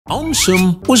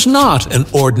AumSum was not an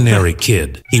ordinary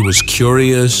kid. He was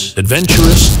curious,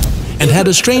 adventurous, and had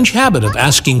a strange habit of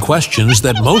asking questions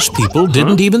that most people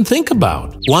didn't even think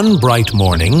about. One bright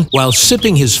morning, while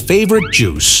sipping his favorite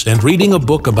juice and reading a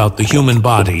book about the human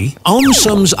body,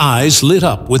 AumSum's eyes lit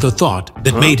up with a thought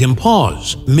that made him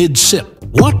pause mid-sip.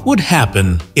 What would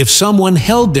happen if someone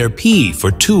held their pee for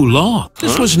too long?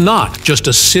 This was not just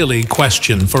a silly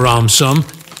question for AumSum.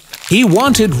 He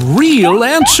wanted real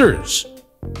answers.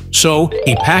 So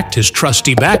he packed his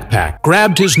trusty backpack,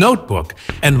 grabbed his notebook,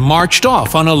 and marched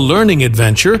off on a learning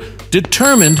adventure,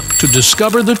 determined to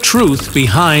discover the truth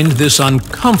behind this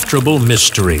uncomfortable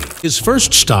mystery. His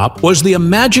first stop was the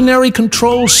imaginary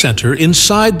control center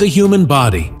inside the human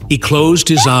body. He closed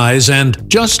his eyes and,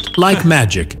 just like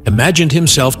magic, imagined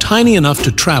himself tiny enough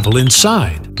to travel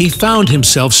inside. He found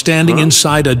himself standing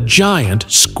inside a giant,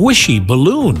 squishy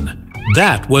balloon.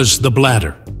 That was the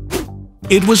bladder.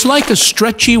 It was like a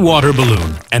stretchy water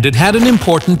balloon, and it had an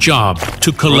important job: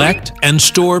 to collect and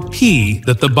store pee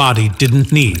that the body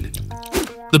didn't need.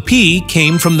 The pee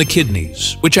came from the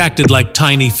kidneys, which acted like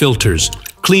tiny filters,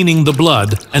 cleaning the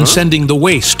blood and sending the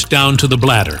waste down to the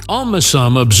bladder.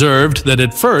 AumSum observed that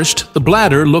at first the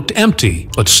bladder looked empty,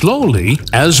 but slowly,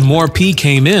 as more pee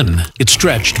came in, it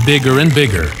stretched bigger and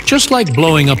bigger, just like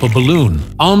blowing up a balloon.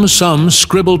 AumSum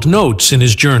scribbled notes in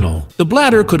his journal. The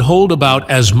bladder could hold about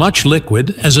as much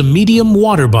liquid as a medium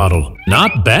water bottle.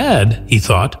 Not bad, he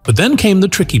thought, but then came the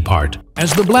tricky part.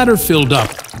 As the bladder filled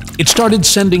up, it started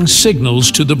sending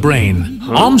signals to the brain.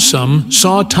 AumSum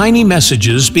saw tiny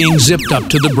messages being zipped up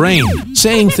to the brain,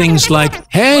 saying things like,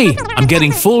 "Hey, I'm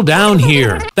getting full down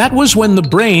here." That was when the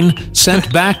brain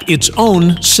sent back its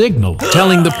own signal,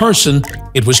 telling the person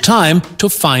it was time to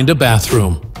find a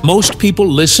bathroom. Most people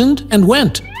listened and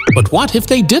went, but what if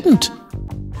they didn't?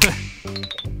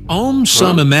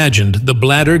 AumSum imagined the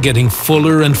bladder getting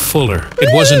fuller and fuller.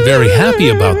 It wasn't very happy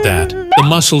about that. The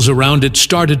muscles around it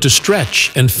started to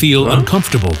stretch and feel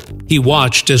uncomfortable. He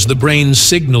watched as the brain's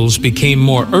signals became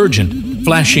more urgent,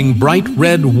 flashing bright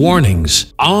red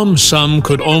warnings. AumSum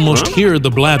could almost hear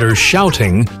the bladder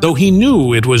shouting, though he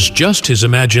knew it was just his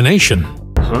imagination.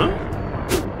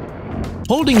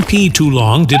 Holding pee too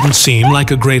long didn't seem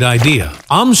like a great idea.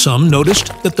 AumSum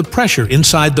noticed that the pressure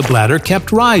inside the bladder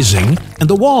kept rising and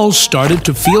the walls started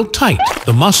to feel tight.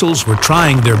 The muscles were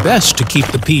trying their best to keep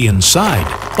the pee inside,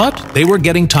 but they were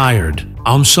getting tired.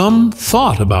 AumSum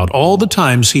thought about all the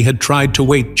times he had tried to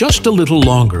wait just a little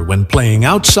longer when playing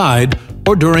outside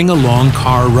or during a long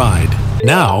car ride.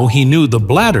 Now he knew the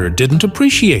bladder didn't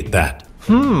appreciate that.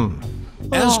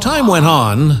 As time went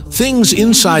on, things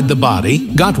inside the body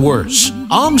got worse.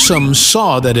 AumSum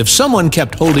saw that if someone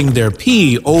kept holding their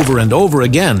pee over and over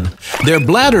again, their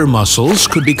bladder muscles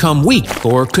could become weak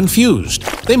or confused.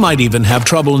 They might even have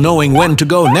trouble knowing when to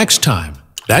go next time.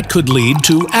 That could lead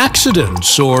to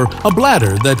accidents or a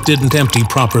bladder that didn't empty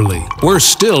properly. Worse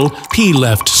still, pee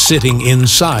left sitting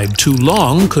inside too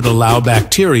long could allow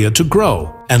bacteria to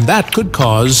grow, and that could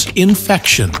cause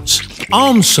infections.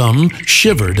 AumSum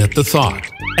shivered at the thought.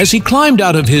 As he climbed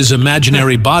out of his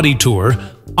imaginary body tour,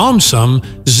 AumSum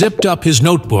zipped up his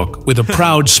notebook with a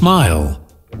proud smile.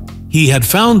 He had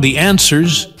found the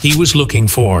answers he was looking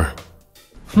for.